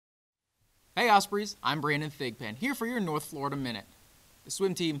Hey Ospreys, I'm Brandon Thigpen, here for your North Florida Minute. The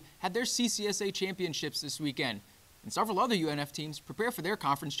swim team had their CCSA championships this weekend, and several other UNF teams prepare for their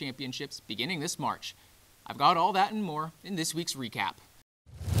conference championships beginning this March. I've got all that and more in this week's recap.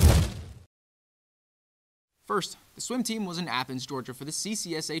 First, the swim team was in Athens, Georgia for the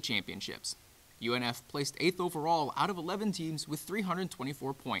CCSA championships. UNF placed 8th overall out of 11 teams with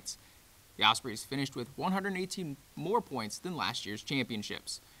 324 points. The Ospreys finished with 118 more points than last year's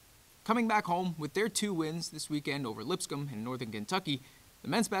championships. Coming back home with their 2 wins this weekend over Lipscomb and Northern Kentucky, the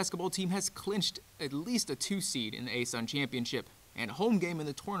men's basketball team has clinched at least a 2 seed in the ASUN Championship and a home game in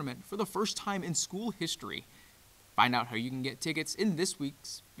the tournament for the first time in school history. Find out how you can get tickets in this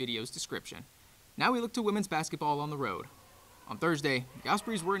week's video's description. Now we look to women's basketball on the road. On Thursday, the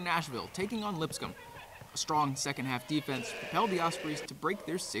Ospreys were in Nashville taking on Lipscomb. A strong second-half defense propelled the Ospreys to break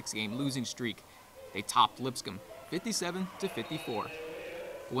their 6-game losing streak. They topped Lipscomb 57-54.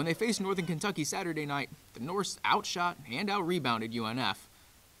 But when they faced Northern Kentucky Saturday night, the Norse outshot and out-rebounded UNF.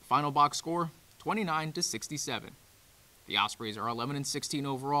 The final box score, 29-67. The Ospreys are 11-16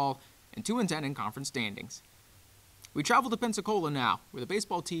 overall and 2-10 in conference standings. We travel to Pensacola now, where the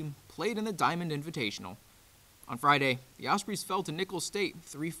baseball team played in the Diamond Invitational. On Friday, the Ospreys fell to Nicholls State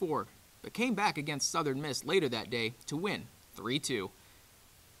 3-4, but came back against Southern Miss later that day to win 3-2.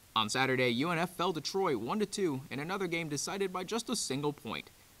 On Saturday, UNF fell to Troy 1-2 in another game decided by just a single point.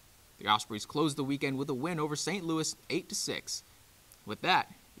 The Ospreys closed the weekend with a win over St. Louis 8-6. With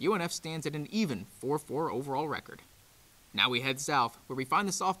that, UNF stands at an even 4-4 overall record. Now we head south, where we find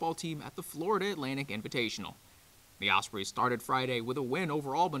the softball team at the Florida Atlantic Invitational. The Ospreys started Friday with a win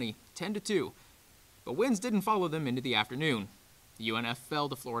over Albany 10-2, but wins didn't follow them into the afternoon. The UNF fell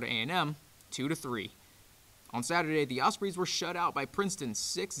to Florida A&M 2-3. On Saturday, the Ospreys were shut out by Princeton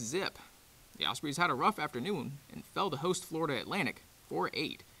 6-0. The Ospreys had a rough afternoon and fell to host Florida Atlantic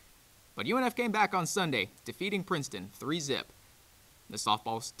 4-8. But UNF came back on Sunday, defeating Princeton 3-0. The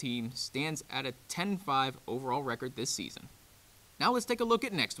softball team stands at a 10-5 overall record this season. Now let's take a look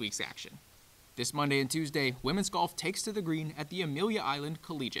at next week's action. This Monday and Tuesday, women's golf takes to the green at the Amelia Island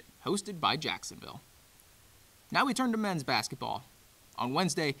Collegiate, hosted by Jacksonville. Now we turn to men's basketball. On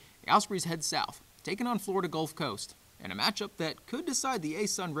Wednesday, the Ospreys head south, taking on Florida Gulf Coast, in a matchup that could decide the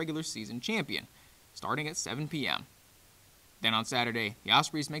ASUN regular season champion, starting at 7 p.m. Then on Saturday, the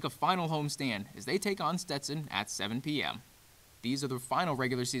Ospreys make a final homestand as they take on Stetson at 7 p.m. These are the final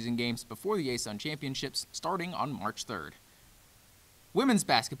regular season games before the ASUN Championships starting on March 3rd. Women's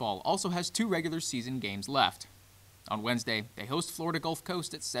basketball also has 2 regular season games left. On Wednesday, they host Florida Gulf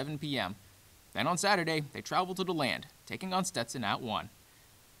Coast at 7 p.m. Then on Saturday, they travel to DeLand, taking on Stetson at 1.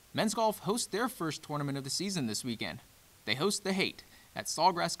 Men's golf hosts their first tournament of the season this weekend. They host the Haight at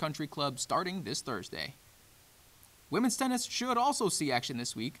Sawgrass Country Club starting this Thursday. Women's tennis should also see action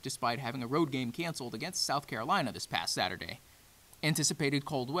this week, despite having a road game canceled against South Carolina this past Saturday. Anticipated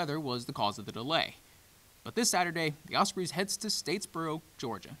cold weather was the cause of the delay. But this Saturday, the Ospreys heads to Statesboro,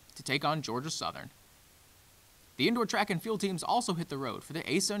 Georgia, to take on Georgia Southern. The indoor track and field teams also hit the road for the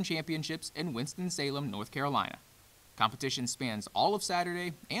ASUN Championships in Winston-Salem, North Carolina. Competition spans all of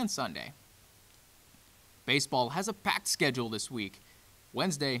Saturday and Sunday. Baseball has a packed schedule this week.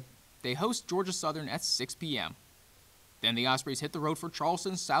 Wednesday, they host Georgia Southern at 6 p.m. Then the Ospreys hit the road for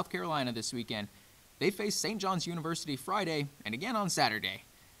Charleston, South Carolina this weekend. They face St. John's University Friday and again on Saturday.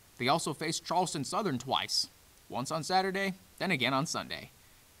 They also face Charleston Southern twice, once on Saturday, then again on Sunday.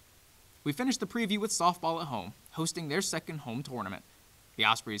 We finished the preview with softball at home, hosting their second home tournament. The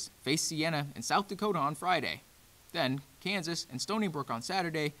Ospreys face Siena and South Dakota on Friday, then Kansas and Stony Brook on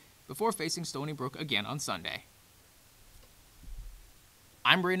Saturday, before facing Stony Brook again on Sunday.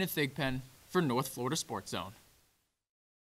 I'm Brandon Thigpen for North Florida Sports Zone.